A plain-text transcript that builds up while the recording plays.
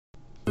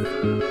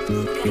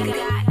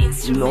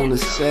You know what it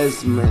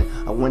says, man.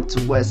 I went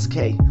to West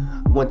K,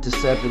 went to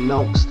Seven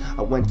Oaks,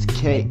 I went to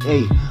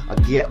KA. I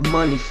get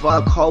money,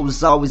 fuck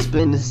hoes, always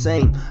been the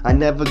same. I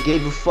never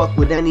gave a fuck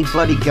what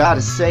anybody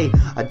gotta say.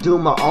 I do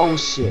my own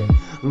shit.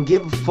 Don't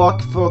give a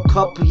fuck. For a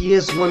couple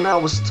years when I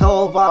was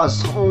 12 I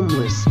was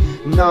homeless.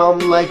 Now I'm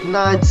like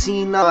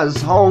 19, I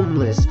was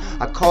homeless.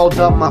 I called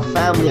up my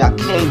family, I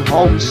came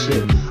home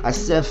shit. I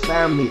said,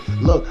 family,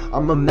 look,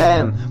 I'm a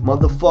man,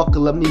 motherfucker,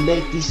 let me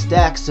make these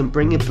stacks and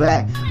bring it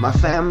back. My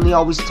family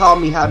always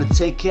taught me how to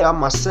take care of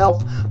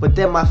myself, but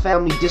then my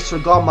family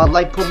disregard my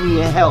life, put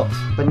me in hell.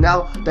 But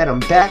now that I'm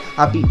back,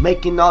 I be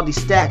making all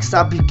these stacks,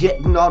 I be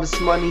getting all this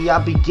money, I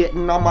be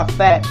getting all my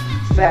fat.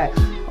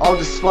 All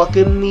this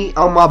fucking meat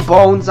on my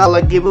bones. All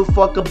I give a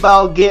fuck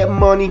about getting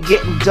money,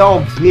 getting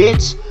dough,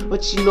 bitch.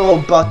 What you know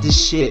about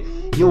this shit?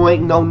 You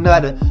ain't no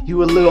nutter.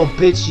 You a little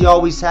bitch. You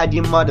always had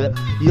your mother.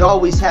 You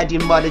always had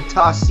your mother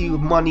toss you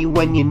money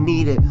when you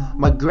need it.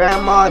 My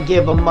grandma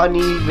gave her money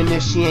even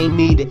if she ain't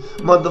need it.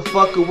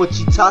 Motherfucker, what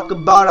you talk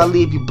about, I'll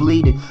leave you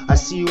bleeding. I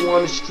see you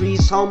on the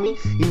streets, homie.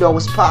 You know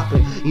what's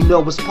poppin'. You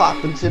know what's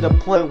poppin', to the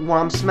point where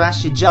I'm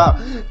smash your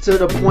jaw. To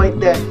the point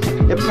that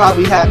it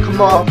probably had come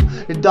off.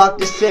 The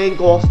doctor say ain't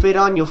gon' fit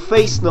on your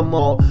face no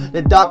more.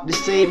 The doctor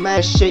say,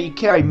 man, shit, you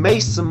carry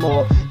mace some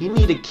more. You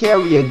need to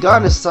carry a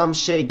gun or some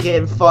shit.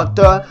 Getting fucked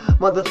up,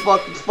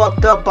 motherfucking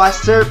fucked up by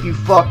SYRP. You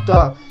fucked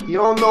up. You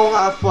don't know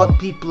how I fuck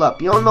people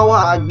up. You don't know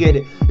how I get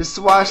it. This is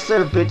why I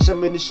SYRP, bitch.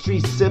 I'm in the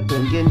streets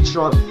sipping, getting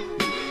drunk,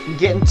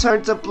 getting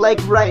turned up like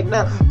right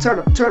now. Turn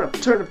up, turn up,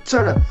 turn up,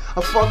 turn up.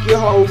 I fuck your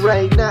hoe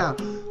right now.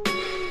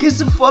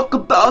 Gives a fuck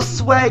about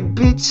swag,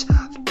 bitch.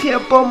 Care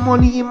about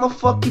money in my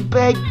fucking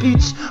bag,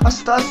 bitch. I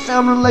start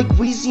sounding like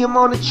Weezy, I'm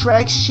on the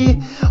track, shit.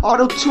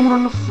 Auto-tune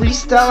on the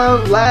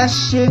freestyle,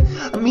 last shit.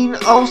 I mean, I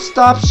don't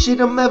stop shit,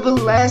 I'm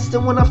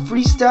everlasting. When I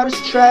freestyle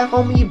this track,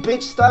 homie, your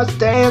bitch starts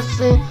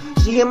dancing.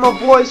 She hear my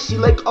voice, she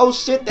like, oh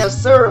shit, that's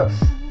syrup.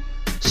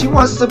 She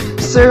wants some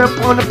syrup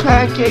on the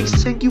pancakes,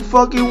 think you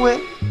fucking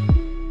with?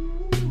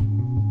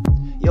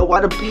 Yo,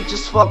 why the beat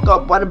just fuck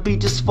up? Why the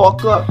beat just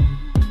fuck up?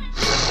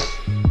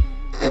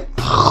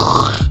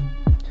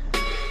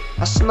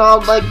 I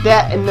snarl like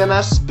that and then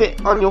I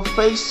spit on your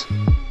face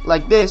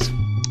like this.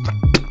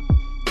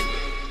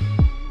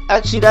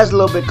 Actually, that's a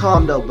little bit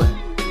calm though, but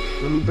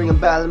let me bring it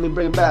back, let me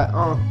bring it back.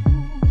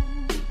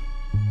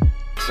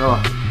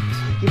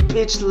 You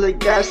bitch like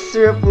that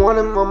syrup, want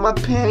him on my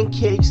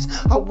pancakes.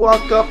 I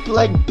walk up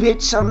like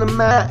bitch, I'm the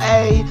man,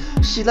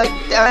 ayy. She like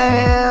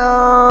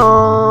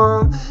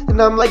damn,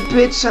 and I'm like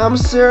bitch, I'm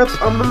syrup,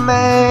 I'm the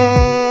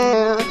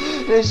man.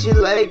 And she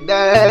like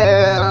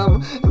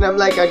damn, and I'm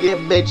like I get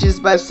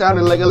bitches by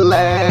sounding like a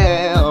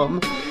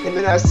lamb. And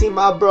then I see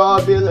my bro,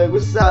 I be like,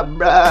 what's up,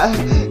 bruh?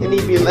 And he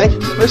be like,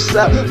 what's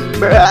up,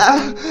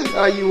 bruh?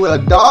 Are you a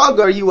dog?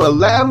 Are you a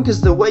lamb?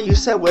 Cause the way you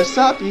said what's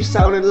up, you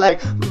sounded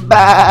like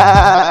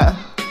bah.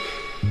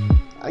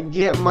 I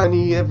get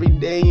money every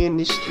day in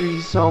the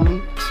streets,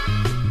 homie.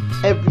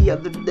 Every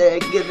other day I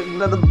get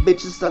another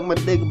bitch to suck my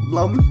dick and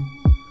blow me.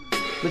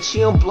 But she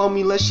don't blow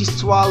me unless she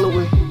swallow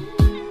it.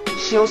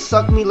 She don't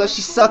suck me unless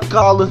she suck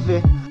all of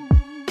it.